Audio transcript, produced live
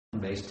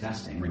pattern-based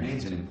testing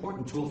remains an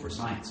important tool for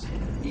science,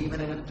 even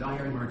in a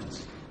dire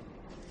emergency.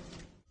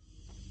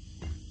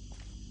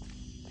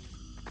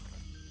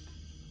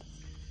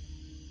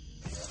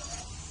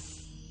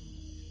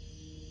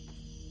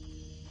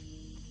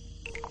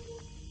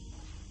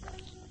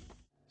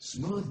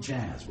 Smooth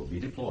jazz will be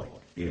deployed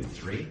in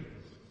 3,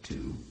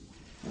 2,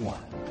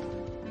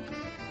 1.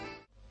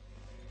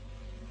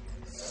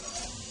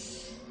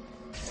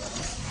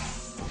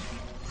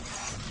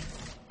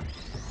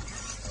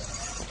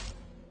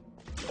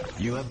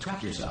 You have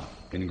trapped yourself.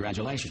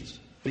 Congratulations.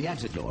 The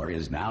exit door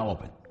is now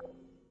open.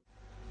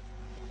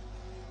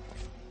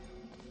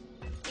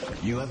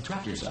 You have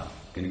trapped yourself.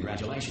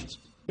 Congratulations.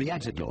 The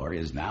exit door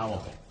is now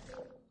open.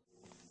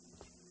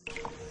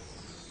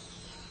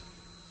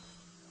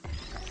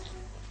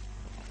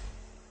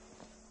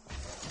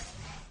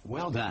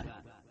 Well done.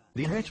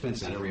 The Enrichment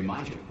Center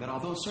reminds you that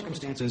although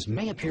circumstances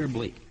may appear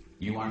bleak,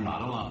 you are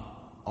not alone.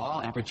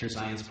 All Aperture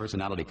Science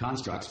personality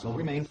constructs will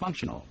remain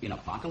functional in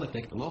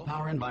apocalyptic,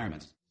 low-power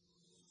environments.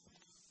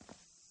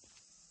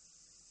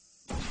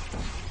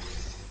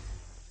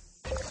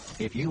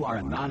 If you are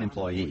a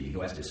non-employee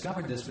who has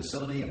discovered this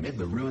facility amid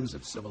the ruins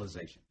of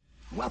civilization,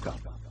 welcome.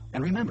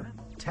 And remember,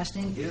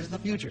 testing is the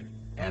future,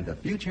 and the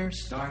future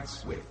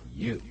starts with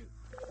you.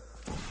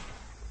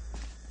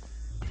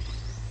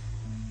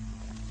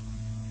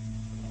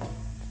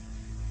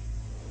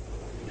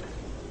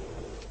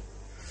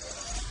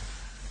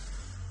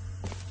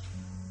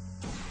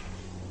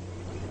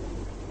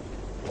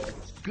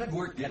 Good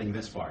work getting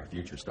this far,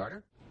 future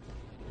starter.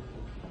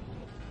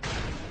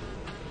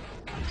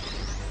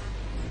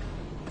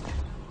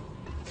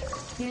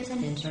 Here's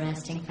an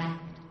interesting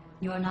fact.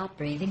 You're not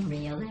breathing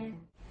real air.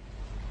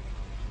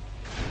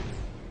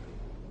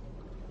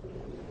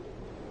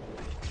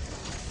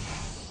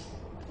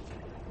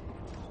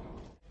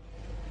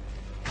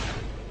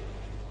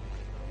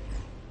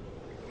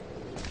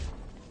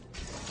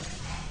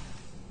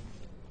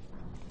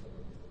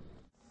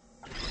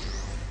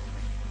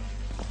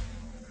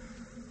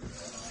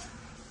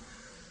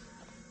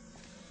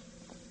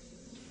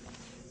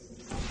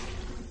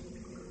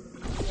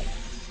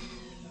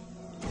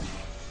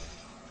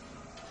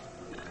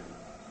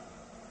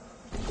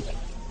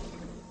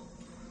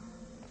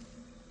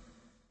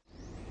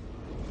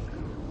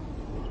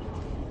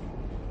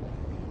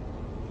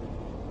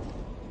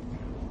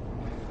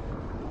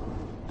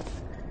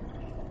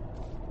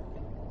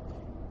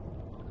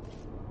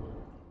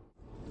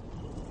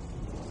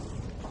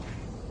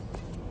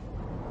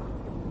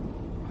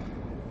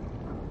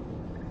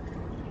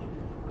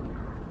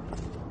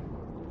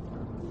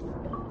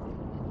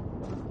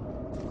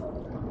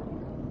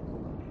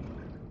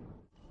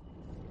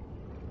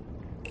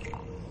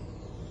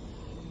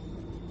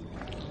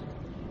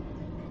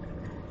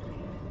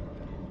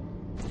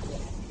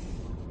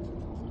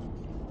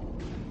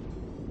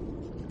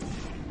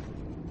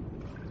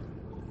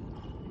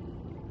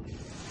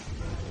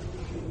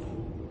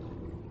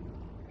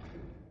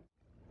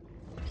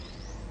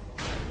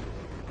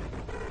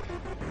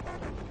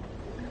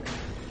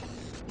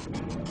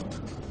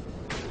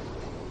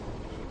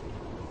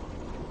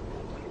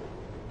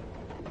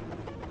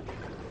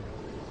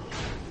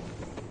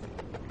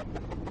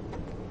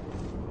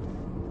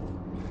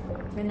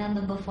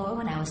 Remember before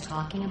when I was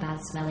talking about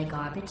smelly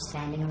garbage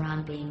standing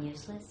around being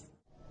useless?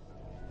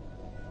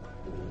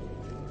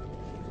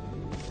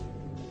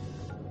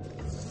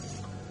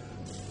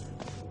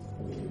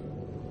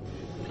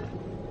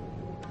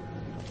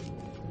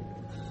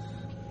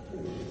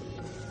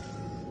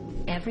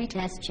 Every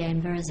test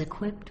chamber is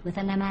equipped with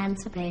an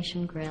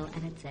emancipation grill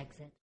at its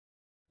exit.